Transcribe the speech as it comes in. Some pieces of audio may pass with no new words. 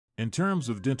In terms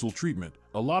of dental treatment,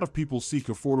 a lot of people seek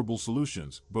affordable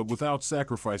solutions, but without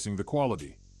sacrificing the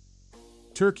quality.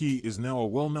 Turkey is now a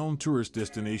well-known tourist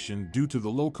destination due to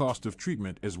the low cost of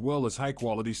treatment as well as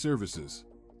high-quality services.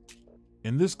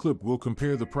 In this clip, we'll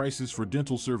compare the prices for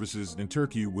dental services in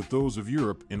Turkey with those of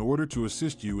Europe in order to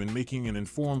assist you in making an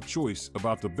informed choice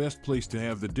about the best place to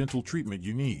have the dental treatment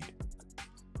you need.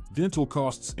 Dental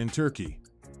costs in Turkey.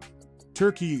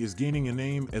 Turkey is gaining a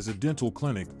name as a dental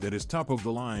clinic that is top of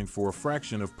the line for a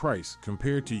fraction of price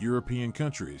compared to European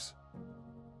countries.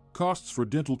 Costs for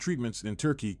dental treatments in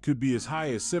Turkey could be as high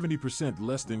as 70%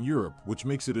 less than Europe, which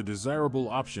makes it a desirable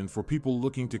option for people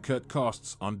looking to cut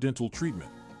costs on dental treatment.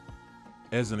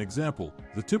 As an example,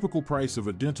 the typical price of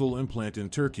a dental implant in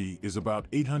Turkey is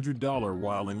about $800,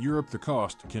 while in Europe the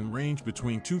cost can range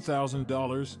between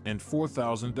 $2,000 and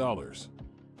 $4,000.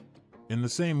 In the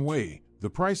same way, the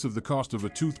price of the cost of a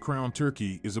tooth crown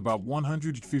Turkey is about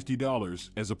 $150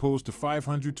 as opposed to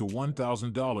 $500 to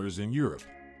 $1,000 in Europe.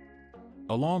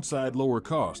 Alongside lower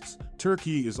costs,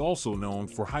 Turkey is also known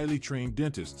for highly trained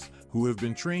dentists who have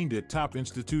been trained at top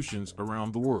institutions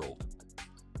around the world.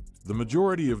 The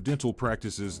majority of dental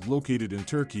practices located in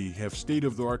Turkey have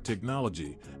state-of-the-art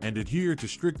technology and adhere to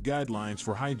strict guidelines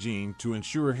for hygiene to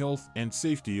ensure health and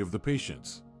safety of the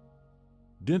patients.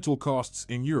 Dental costs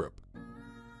in Europe.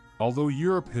 Although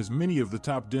Europe has many of the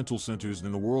top dental centers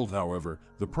in the world, however,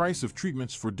 the price of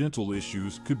treatments for dental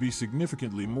issues could be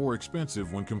significantly more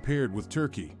expensive when compared with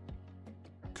Turkey.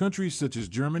 Countries such as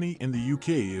Germany and the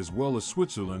UK as well as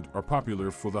Switzerland are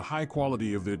popular for the high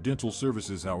quality of their dental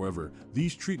services. However,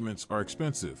 these treatments are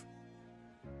expensive.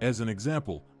 As an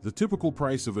example, the typical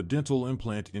price of a dental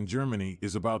implant in Germany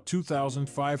is about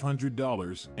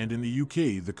 $2,500, and in the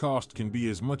UK the cost can be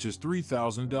as much as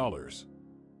 $3,000.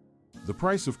 The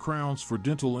price of crowns for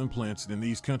dental implants in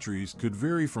these countries could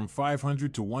vary from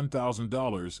 $500 to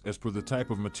 $1,000 as per the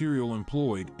type of material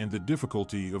employed and the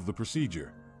difficulty of the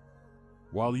procedure.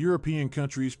 While European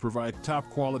countries provide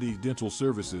top-quality dental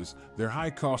services, their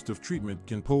high cost of treatment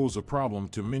can pose a problem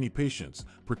to many patients,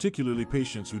 particularly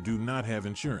patients who do not have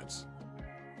insurance.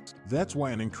 That's why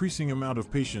an increasing amount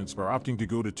of patients are opting to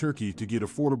go to Turkey to get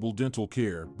affordable dental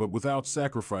care, but without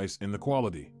sacrifice in the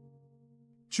quality.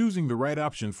 Choosing the right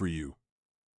option for you.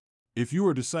 If you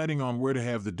are deciding on where to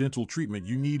have the dental treatment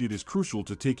you need, it is crucial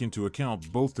to take into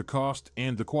account both the cost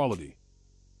and the quality.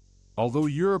 Although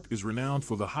Europe is renowned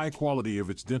for the high quality of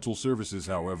its dental services,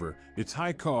 however, its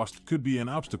high cost could be an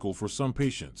obstacle for some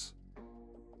patients.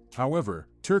 However,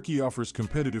 Turkey offers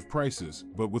competitive prices,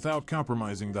 but without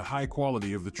compromising the high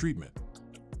quality of the treatment.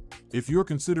 If you're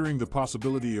considering the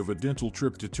possibility of a dental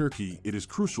trip to Turkey, it is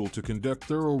crucial to conduct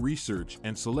thorough research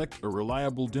and select a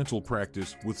reliable dental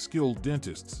practice with skilled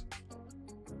dentists.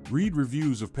 Read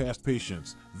reviews of past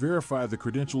patients, verify the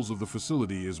credentials of the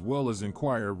facility, as well as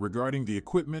inquire regarding the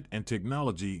equipment and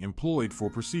technology employed for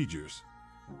procedures.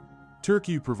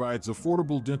 Turkey provides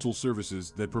affordable dental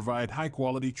services that provide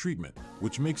high-quality treatment,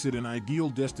 which makes it an ideal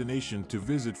destination to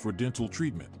visit for dental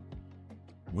treatment.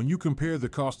 When you compare the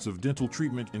costs of dental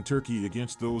treatment in Turkey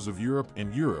against those of Europe,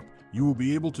 you will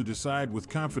be able to decide with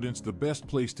confidence the best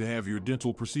place to have your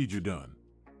dental procedure done.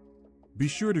 Be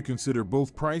sure to consider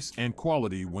both price and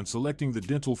quality when selecting the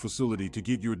dental facility to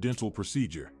get your dental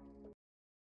procedure.